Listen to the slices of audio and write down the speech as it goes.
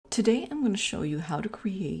Today I'm going to show you how to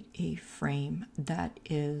create a frame that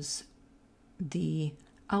is the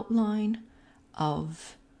outline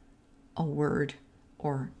of a word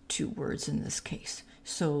or two words in this case.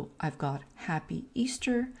 So I've got Happy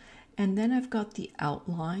Easter, and then I've got the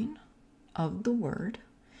outline of the word,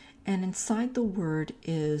 and inside the word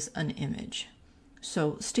is an image.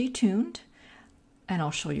 So stay tuned and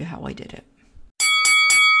I'll show you how I did it.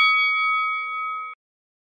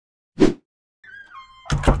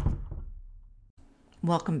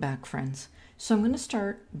 Welcome back, friends. So I'm going to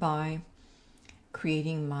start by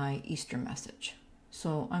creating my Easter message.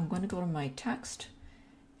 So I'm going to go to my text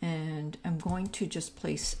and I'm going to just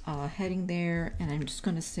place a heading there, and I'm just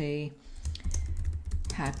going to say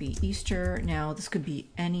Happy Easter. Now this could be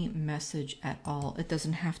any message at all. It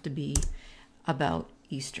doesn't have to be about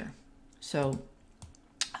Easter. So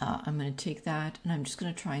I'm going to take that and I'm just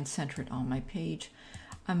going to try and center it on my page.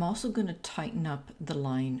 I'm also going to tighten up the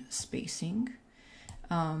line spacing.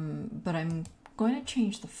 But I'm going to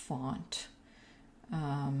change the font. So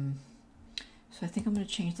I think I'm going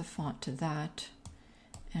to change the font to that,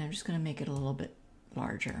 and I'm just going to make it a little bit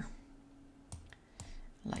larger,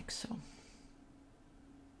 like so.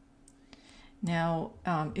 Now,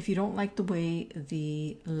 if you don't like the way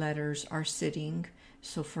the letters are sitting,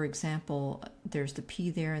 so for example, there's the P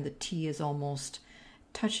there and the T is almost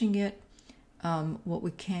touching it, what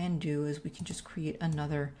we can do is we can just create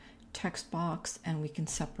another text box and we can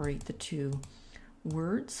separate the two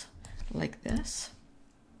words like this.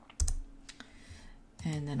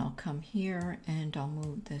 And then I'll come here and I'll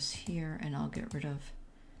move this here and I'll get rid of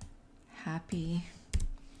happy.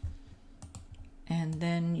 And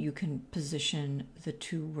then you can position the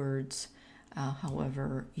two words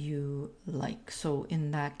however you like. So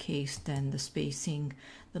in that case, then the spacing,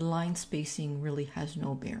 the line spacing really has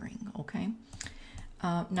no bearing, okay?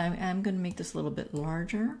 Now I'm going to make this a little bit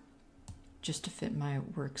larger just to fit my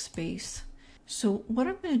workspace. So what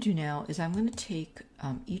I'm going to do now is I'm going to take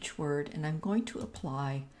each word and I'm going to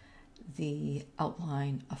apply the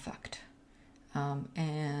outline effect. I'm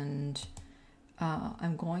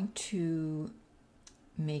going to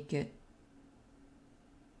make it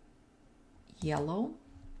yellow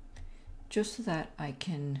just so that I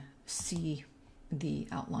can see the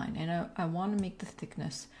outline. And I want to make the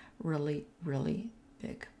thickness really, really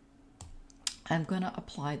big. I'm going to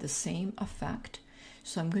apply the same effect.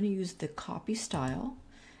 So I'm going to use the copy style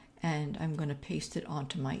and I'm going to paste it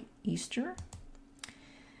onto my Easter.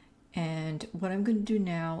 And what I'm going to do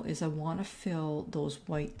now is I want to fill those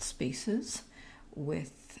white spaces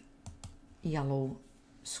with yellow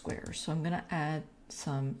squares. So I'm going to add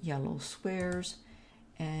some yellow squares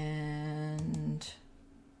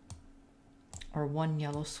or one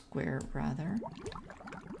yellow square rather.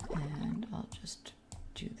 And I'll just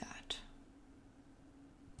do that.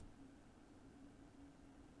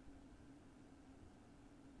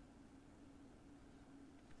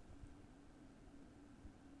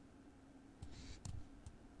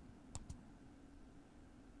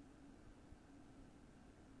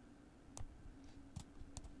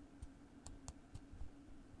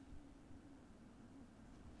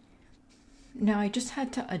 Now I just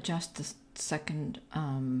had to adjust the second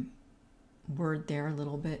word there a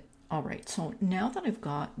little bit. All right, so now that I've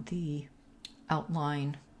got the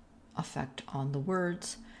outline effect on the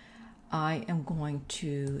words, I am going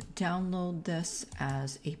to download this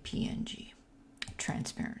as a PNG,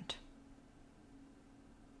 transparent.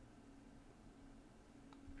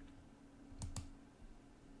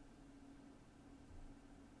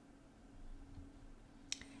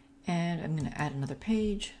 And I'm going to add another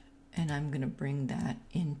page. And I'm going to bring that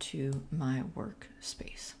into my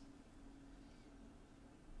workspace.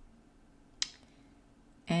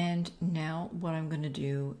 And now what I'm going to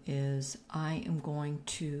do is I am going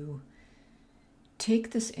to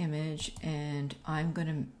take this image and I'm going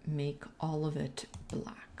to make all of it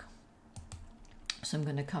black. So I'm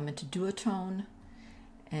going to come into duotone,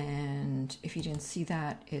 and if you didn't see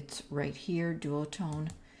that, it's right here,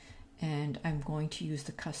 duotone, and I'm going to use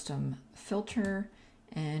the custom filter.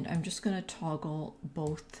 And I'm just going to toggle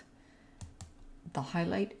both the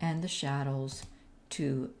highlight and the shadows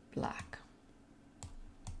to black.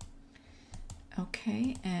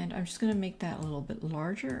 Okay, and I'm just going to make that a little bit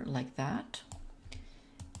larger like that.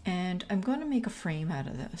 And I'm going to make a frame out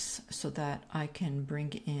of this so that I can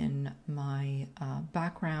bring in my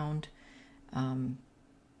background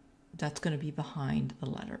that's going to be behind the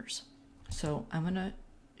letters. So I'm going to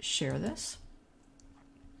share this.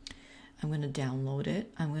 I'm going to download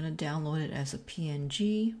it. I'm going to download it as a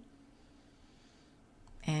PNG,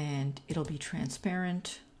 and it'll be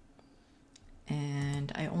transparent.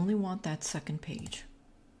 And I only want that second page.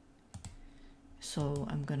 So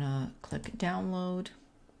I'm gonna click download.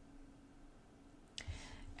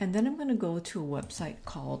 And then I'm gonna go to a website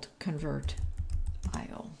called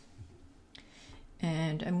Convert.io.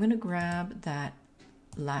 And I'm gonna grab that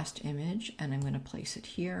last image and I'm gonna place it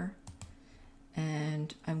here.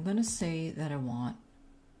 And I'm gonna say that I want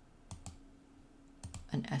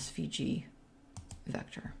an SVG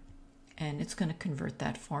vector. And it's gonna convert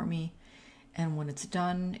that for me. And when it's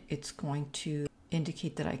done, it's going to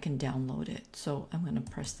indicate that I can download it. So I'm going to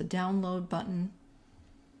press the download button.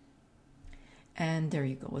 And there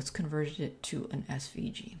you go. It's converted it to an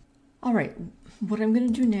SVG. All right. What I'm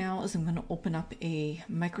going to do now is I'm going to open up a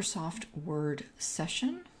Microsoft Word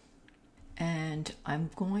session. And I'm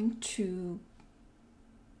going to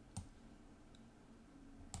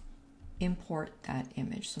import that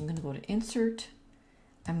image. So I'm going to go to Insert.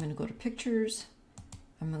 I'm going to go to Pictures.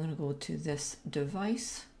 I'm going to go to this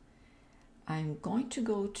device. I'm going to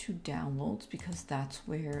go to Downloads because that's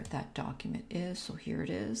where that document is. So here it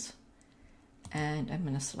is. And I'm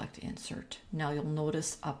going to select Insert. Now you'll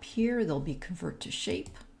notice up here, there'll be Convert to Shape.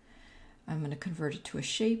 I'm going to convert it to a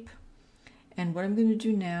shape. And what I'm going to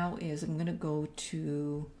do now is I'm going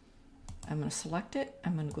to select it.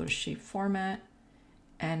 I'm going to go to Shape Format.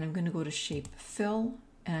 And I'm going to go to Shape Fill.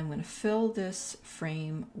 And I'm going to fill this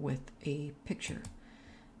frame with a picture.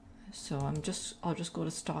 So I'll just go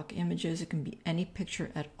to stock images. It can be any picture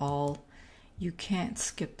at all. You can't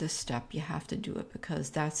skip this step. You have to do it because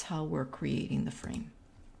that's how we're creating the frame.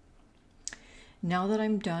 Now that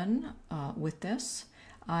I'm done with this,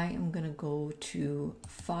 I am going to go to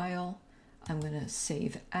File. I'm going to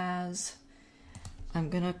Save As. I'm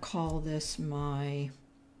going to call this my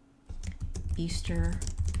Easter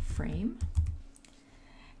frame.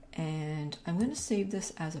 And I'm going to save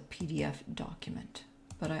this as a PDF document.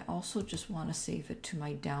 But I also just want to save it to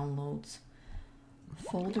my downloads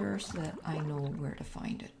folder so that I know where to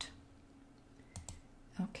find it.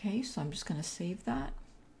 Okay, so I'm just going to save that.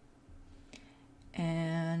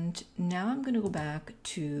 And now I'm going to go back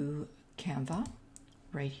to Canva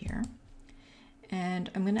right here.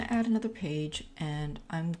 And I'm going to add another page and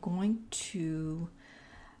I'm going to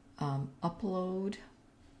upload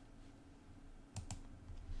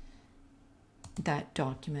that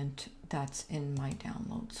document that's in my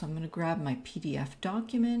download. So I'm going to grab my PDF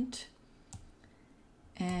document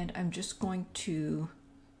and I'm just going to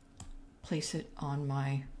place it on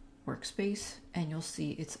my workspace and you'll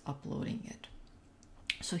see it's uploading it.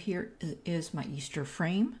 So here is my Easter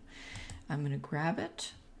frame. I'm going to grab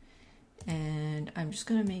it and I'm just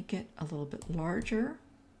going to make it a little bit larger.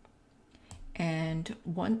 And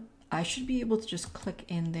I should be able to just click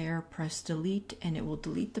in there, press delete, and it will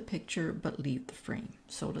delete the picture but leave the frame.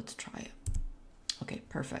 So let's try it. Okay,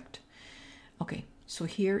 perfect. Okay, so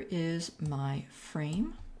here is my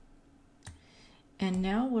frame. And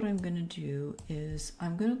now what I'm going to do is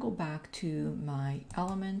I'm going to go back to my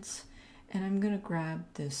elements and I'm going to grab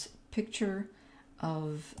this picture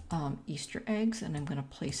of Easter eggs and I'm going to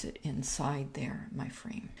place it inside there, my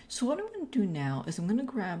frame. So what I'm going to do now is I'm going to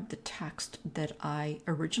grab the text that I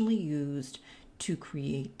originally used to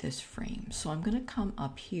create this frame. So I'm going to come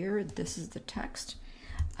up here. This is the text.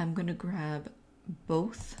 I'm going to grab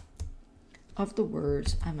both of the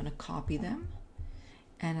words. I'm going to copy them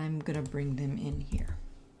and I'm going to bring them in here.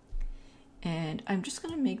 And I'm just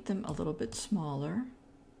going to make them a little bit smaller.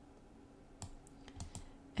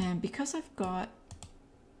 And because I've got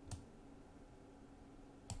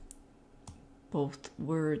both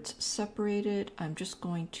words separated, I'm just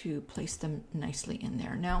going to place them nicely in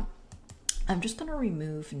there. Now, I'm just going to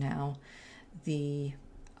remove now the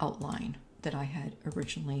outline that I had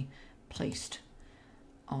originally placed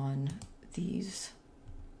on these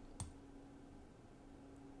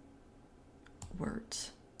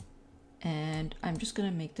words. And I'm just going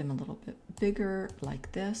to make them a little bit bigger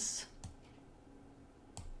like this.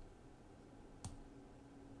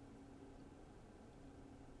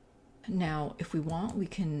 Now, if we want, we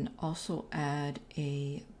can also add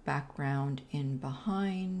a background in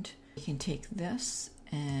behind. We can take this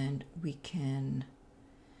and we can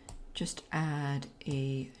just add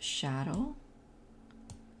a shadow.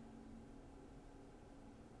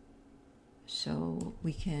 So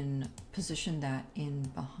we can position that in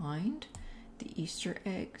behind the Easter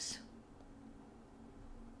eggs.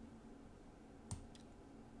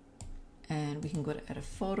 And we can go to edit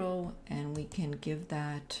photo and we can give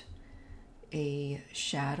that a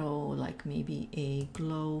shadow, like maybe a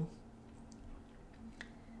glow.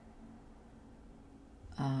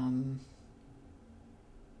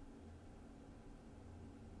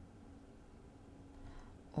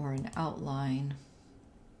 Or an outline.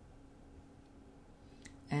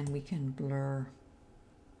 And we can blur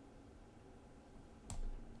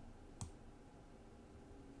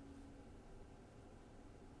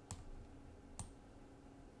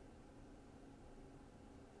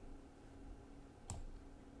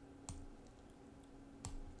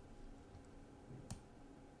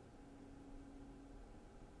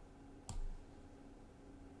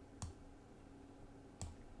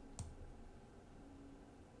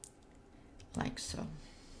like so.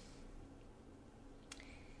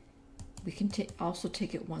 We can also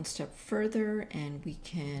take it one step further, and we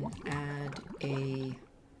can add a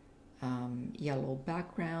yellow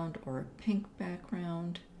background or a pink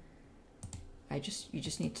background. You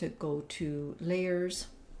just need to go to layers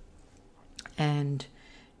and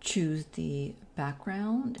choose the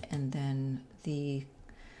background and then the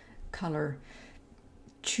color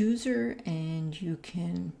chooser, and you'll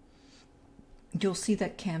see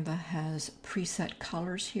that Canva has preset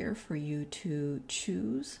colors here for you to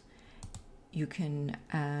choose. You can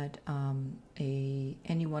add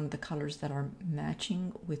any one of the colors that are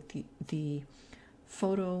matching with the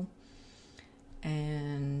photo,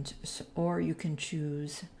 and or you can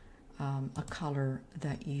choose a color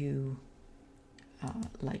that you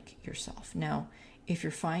like yourself. Now, if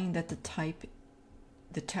you're finding that the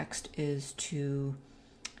text is too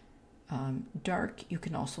dark, you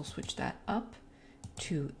can also switch that up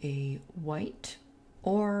to a white,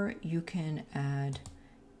 or you can add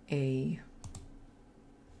a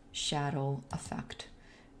shadow effect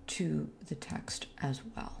to the text as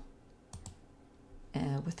well,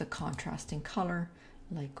 with a contrasting color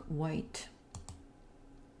like white.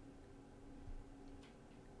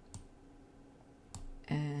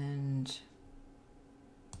 And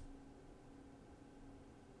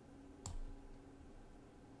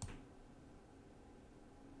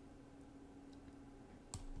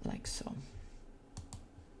like so.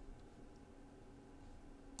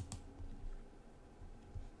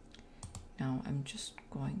 Now I'm just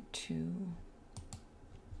going to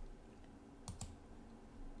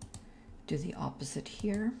do the opposite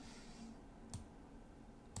here.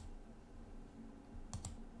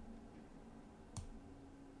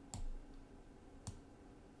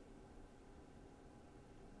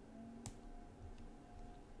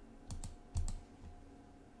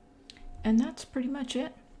 And that's pretty much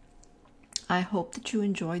it. I hope that you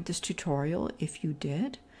enjoyed this tutorial. If you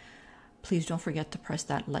did, please don't forget to press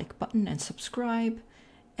that like button and subscribe.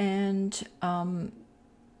 And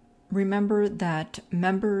remember that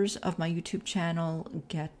members of my YouTube channel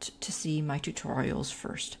get to see my tutorials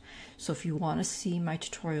first. So if you want to see my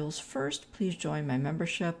tutorials first, please join my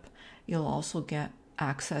membership. You'll also get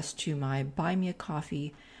access to my Buy Me a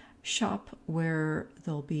Coffee shop, where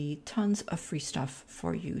there'll be tons of free stuff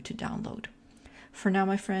for you to download. For now,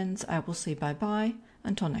 my friends, I will say bye-bye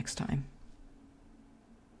until next time.